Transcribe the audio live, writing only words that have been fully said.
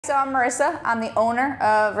So I'm Marissa. I'm the owner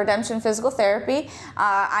of Redemption Physical Therapy.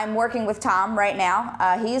 I'm working with Tom right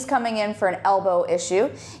now. He's coming in for an elbow issue.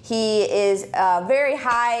 He is very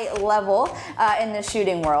high level in the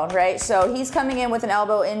shooting world, right? So he's coming in with an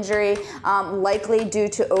elbow injury, likely due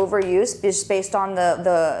to overuse, just based on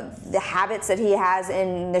the habits that he has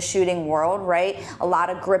in the shooting world, right? A lot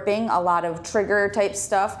of gripping, a lot of trigger type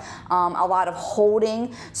stuff, a lot of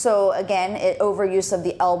holding. So again, overuse of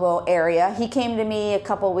the elbow area. He came to me a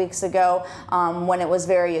couple weeks ago when it was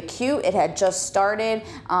very acute. It had just started,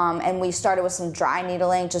 and we started with some dry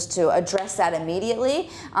needling just to address that immediately.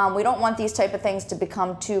 We don't want these type of things to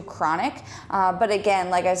become too chronic, but again,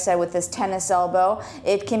 like I said, with this tennis elbow,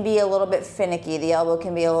 it can be a little bit finicky. The elbow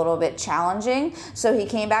can be a little bit challenging. So he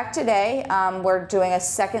came back today. We're doing a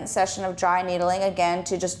second session of dry needling again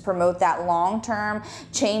to just promote that long-term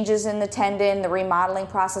changes in the tendon, the remodeling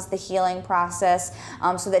process, the healing process,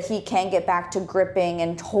 so that he can get back to gripping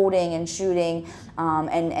and holding and shooting,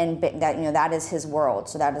 and that, you know, that is his world.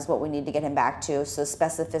 So that is what we need to get him back to. So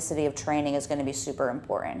specificity of training is going to be super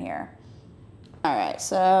important here. All right,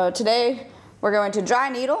 so today we're going to dry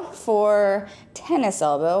needle for tennis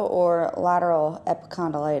elbow or lateral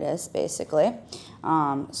epicondylitis, basically.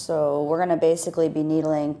 So we're going to basically be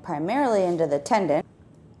needling primarily into the tendon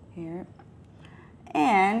here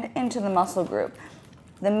and into the muscle group.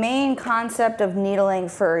 The main concept of needling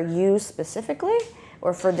for you specifically,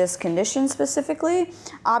 or for this condition specifically,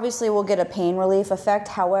 obviously we'll get a pain relief effect.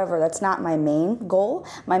 However, that's not my main goal.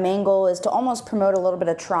 My main goal is to almost promote a little bit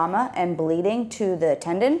of trauma and bleeding to the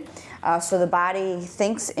tendon. So the body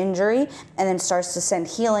thinks injury and then starts to send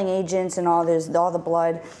healing agents and all the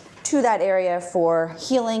blood to that area for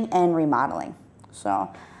healing and remodeling.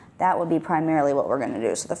 So that would be primarily what we're gonna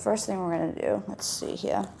do. So the first thing we're gonna do, let's see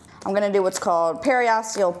here. I'm going to do what's called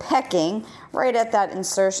periosteal pecking right at that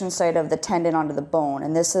insertion site of the tendon onto the bone.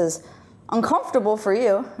 And this is uncomfortable for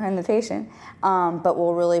you and the patient, but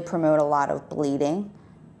will really promote a lot of bleeding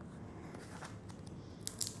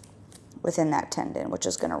within that tendon, which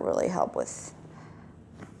is going to really help with.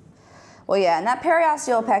 Well, yeah, and that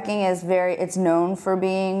periosteal pecking is it's known for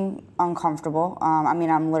being uncomfortable. I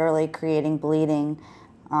mean, I'm literally creating bleeding,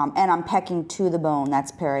 and I'm pecking to the bone.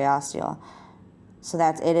 That's periosteal. So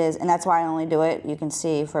it is, and that's why I only do it, you can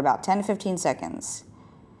see, for about 10 to 15 seconds.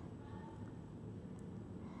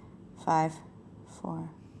 5, 4,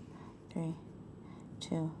 3,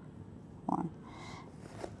 2, 1.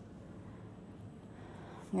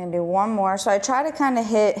 I'm gonna do one more. So I try to kind of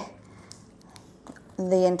hit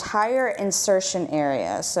the entire insertion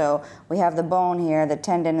area. So we have the bone here, the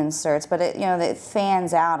tendon inserts, but it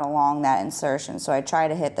fans out along that insertion. So I try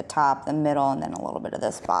to hit the top, the middle, and then a little bit of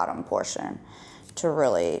this bottom portion to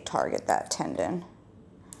really target that tendon.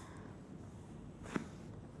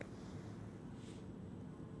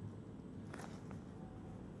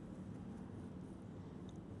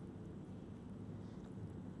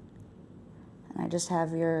 And I just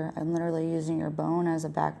have I'm literally using your bone as a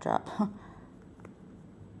backdrop.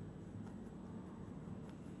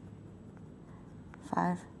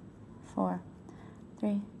 5, 4,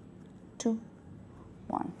 3, 2,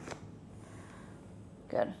 1.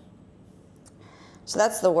 Good. So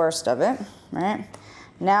that's the worst of it, right?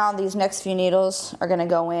 Now these next few needles are gonna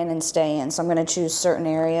go in and stay in. So I'm gonna choose certain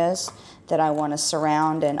areas that I wanna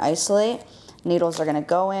surround and isolate. Needles are gonna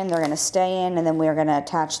go in, they're gonna stay in, and then we're gonna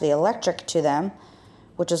attach the electric to them,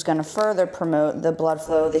 which is gonna further promote the blood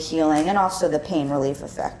flow, the healing, and also the pain relief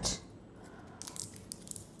effect.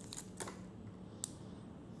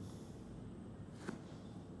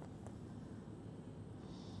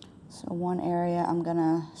 So one area I'm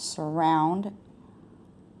gonna surround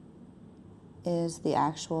is the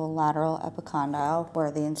actual lateral epicondyle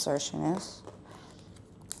where the insertion is.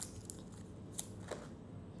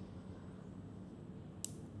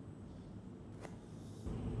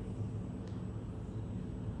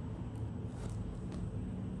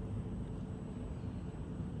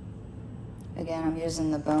 Again, I'm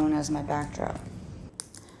using the bone as my backdrop.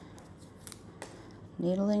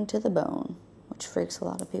 Needling to the bone, which freaks a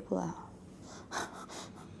lot of people out.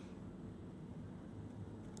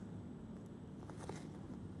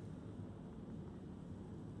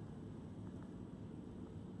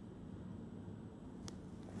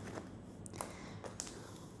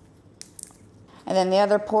 And then the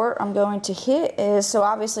other port I'm going to hit is, so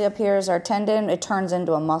obviously up here is our tendon, it turns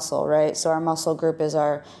into a muscle, right? So our muscle group is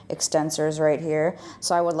our extensors right here.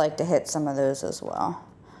 So I would like to hit some of those as well.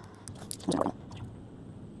 Got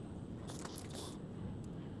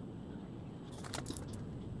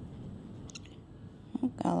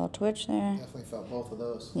a little twitch there. Definitely felt both of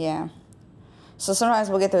those. Yeah. So sometimes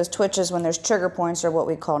we'll get those twitches when there's trigger points, or what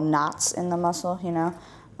we call knots in the muscle, you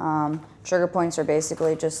know. Trigger points are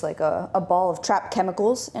basically just like a ball of trapped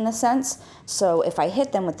chemicals in a sense. So if I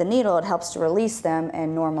hit them with the needle, it helps to release them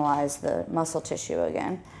and normalize the muscle tissue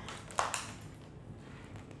again.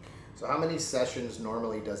 So how many sessions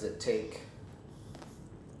normally does it take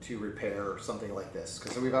to repair something like this?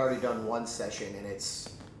 Because we've already done one session and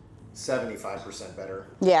it's 75% better.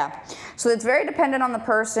 Yeah, so it's very dependent on the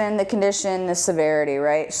person, the condition, the severity,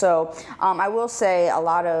 right? So I will say a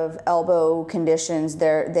lot of elbow conditions,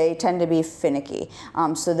 they tend to be finicky.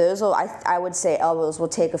 So those will, I would say elbows will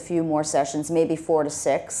take a few more sessions, maybe 4 to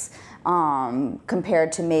 6.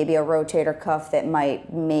 Compared to maybe a rotator cuff that may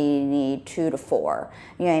need 2 to 4,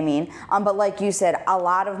 you know what I mean? But like you said, a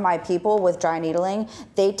lot of my people with dry needling,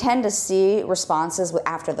 they tend to see responses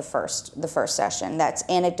after the first session. That's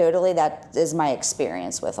anecdotally, that is my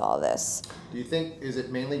experience with all this. Do you think, is it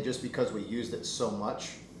mainly just because we used it so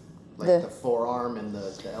much? Like the forearm and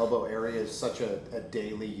the elbow area is such a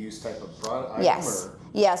daily use type of product item? Yes. Or?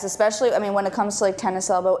 Yes, especially, I mean, when it comes to like tennis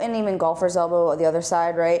elbow and even golfer's elbow, the other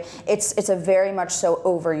side, right? It's a very much so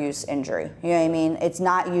overuse injury. You know what I mean? It's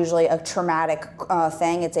not usually a traumatic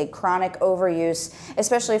thing. It's a chronic overuse,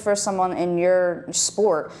 especially for someone in your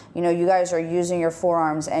sport. You know, you guys are using your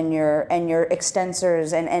forearms and your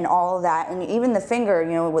extensors and all of that, and even the finger,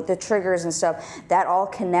 you know, with the triggers and stuff, that all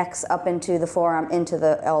connects up into the forearm, into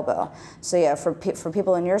the elbow. So yeah, for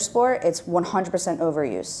people in your sport, it's 100%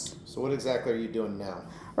 overuse. So what exactly are you doing now?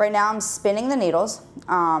 Right now I'm spinning the needles.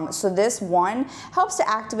 So this one helps to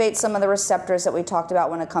activate some of the receptors that we talked about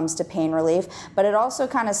when it comes to pain relief, but it also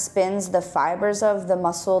kind of spins the fibers of the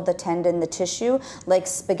muscle, the tendon, the tissue, like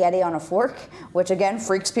spaghetti on a fork, which again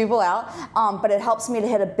freaks people out, but it helps me to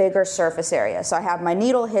hit a bigger surface area. So I have my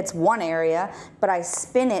needle hits one area, but I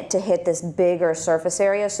spin it to hit this bigger surface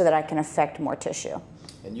area so that I can affect more tissue.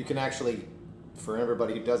 And you can actually, for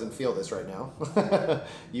everybody who doesn't feel this right now,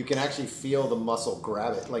 you can actually feel the muscle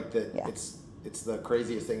grab it. Like it's the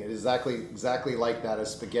craziest thing. It is exactly like that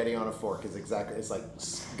as spaghetti on a fork. It's like,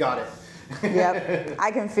 got it. Yep,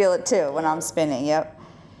 I can feel it too when I'm spinning, yep.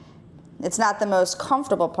 It's not the most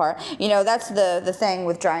comfortable part. You know, that's the thing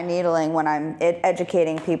with dry needling when I'm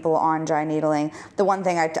educating people on dry needling. The one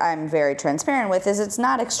thing I'm very transparent with is it's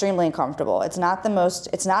not extremely comfortable. It's not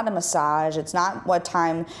it's not a massage. It's not what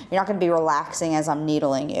time, you're not gonna be relaxing as I'm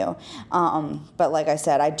needling you. But like I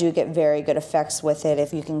said, I do get very good effects with it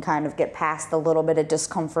if you can kind of get past the little bit of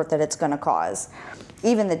discomfort that it's gonna cause.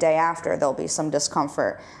 Even the day after, there'll be some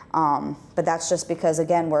discomfort. But that's just because,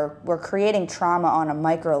 again, we're creating trauma on a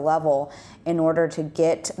micro level in order to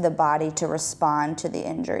get the body to respond to the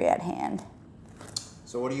injury at hand.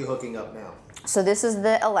 So what are you hooking up now? So this is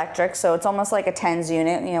the electric, so it's almost like a TENS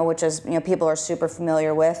unit, you know, which is, you know, people are super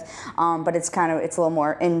familiar with, but it's a little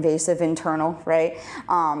more invasive internal, right?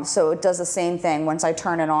 So it does the same thing. Once I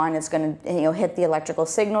turn it on, it's going to, you know, hit the electrical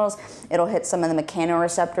signals. It'll hit some of the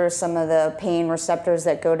mechanoreceptors, some of the pain receptors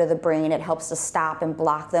that go to the brain. It helps to stop and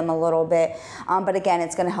block them a little bit. But again,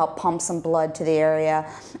 it's going to help pump some blood to the area.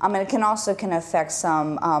 And it can also affect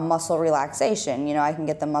some muscle relaxation. You know, I can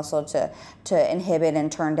get the muscle to inhibit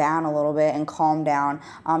and turn down a little bit and calm down,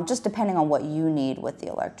 just depending on what you need with the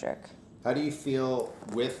electric. How do you feel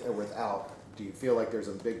with or without? Do you feel like there's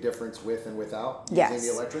a big difference with and without yes. using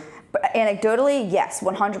the electric? But anecdotally, yes,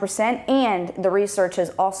 100%. And the research has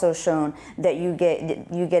also shown that you get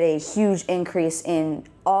a huge increase in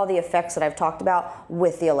all the effects that I've talked about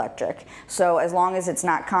with the electric. So as long as it's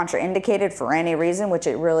not contraindicated for any reason, which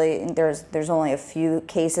it really, there's only a few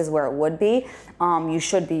cases where it would be, you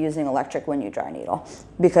should be using electric when you dry needle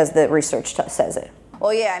because the research says it.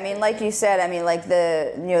 Well, yeah, I mean, like you said, I mean, like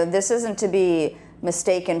this isn't to be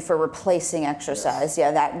mistaken for replacing exercise.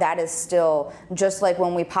 Yes. Yeah, that is still just like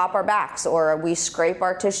when we pop our backs or we scrape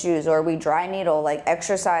our tissues or we dry needle, like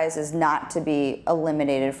exercise is not to be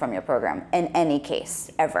eliminated from your program in any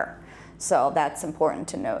case, ever. So that's important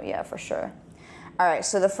to note, yeah, for sure. All right,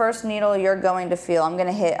 so the first needle you're going to feel, I'm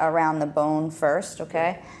gonna hit around the bone first,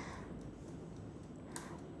 okay?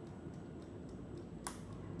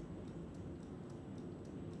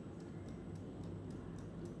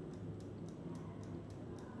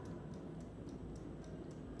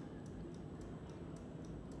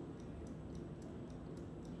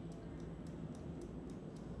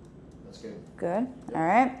 Good. All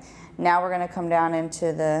right. Now we're going to come down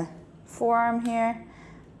into the forearm here.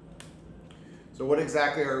 So So what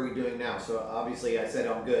exactly are we doing now? So obviously I said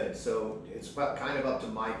I'm good. So it's kind of up to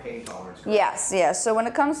my pain tolerance. Correct? Yes. So when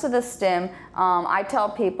it comes to the stim, I tell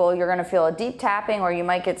people you're going to feel a deep tapping, or you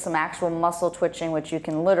might get some actual muscle twitching, which you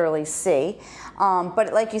can literally see.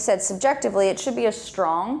 But like you said, subjectively, it should be a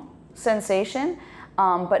strong sensation,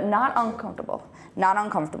 but not uncomfortable. Not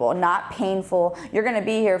uncomfortable, not painful. You're going to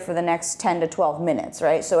be here for the next 10 to 12 minutes,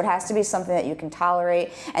 right? So it has to be something that you can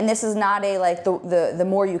tolerate. And this is not a like the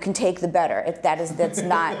more you can take, the better. That's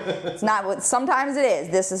not. It's not what sometimes it is.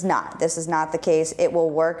 This is not. This is not the case. It will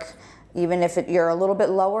work even if you're a little bit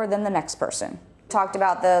lower than the next person. Talked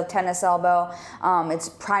about the tennis elbow. It's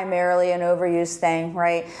primarily an overuse thing,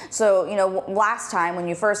 right? So, last time when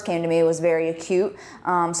you first came to me, it was very acute.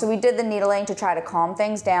 So we did the needling to try to calm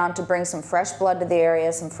things down, to bring some fresh blood to the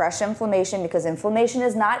area, some fresh inflammation, because inflammation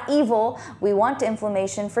is not evil. We want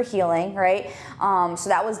inflammation for healing, right? So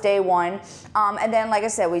that was day one. And then, like I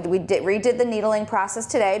said, we redid the needling process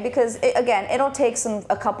today because, it'll take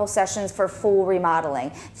a couple sessions for full remodeling.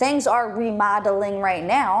 Things are remodeling right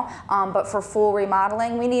now, but for full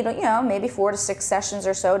remodeling, we need, maybe 4 to 6 sessions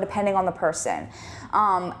or so, depending on the person.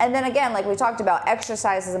 And then again, like we talked about,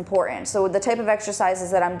 exercise is important. So the type of exercises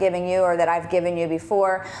that I'm giving you, or that I've given you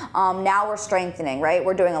before, now we're strengthening, right?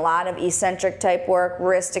 We're doing a lot of eccentric type work,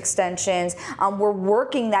 wrist extensions. We're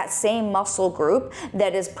working that same muscle group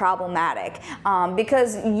that is problematic.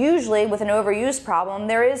 Because usually with an overuse problem,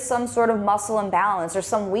 there is some sort of muscle imbalance or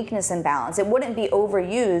some weakness imbalance. It wouldn't be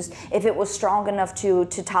overused if it was strong enough to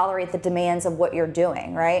tolerate the demands of what you're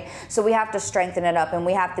doing, right? So we have to strengthen it up, and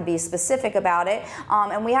we have to be specific about it.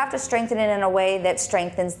 And we have to strengthen it in a way that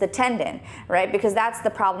strengthens the tendon, right? Because that's the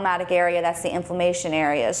problematic area, that's the inflammation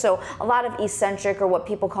area. So a lot of eccentric, or what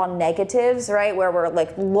people call negatives, right? Where we're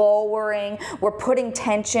like lowering, we're putting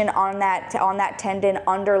tension on that tendon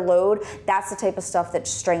under load. That's the type of stuff that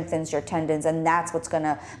strengthens your tendons, and that's what's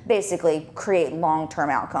gonna basically create long-term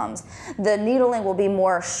outcomes. The needling will be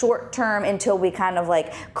more short-term until we kind of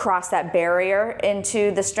like cross that barrier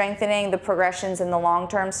into the strengthening, the progressions, and the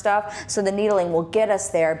long-term stuff. So the needling will get us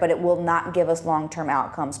there, but it will not give us long-term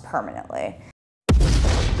outcomes permanently.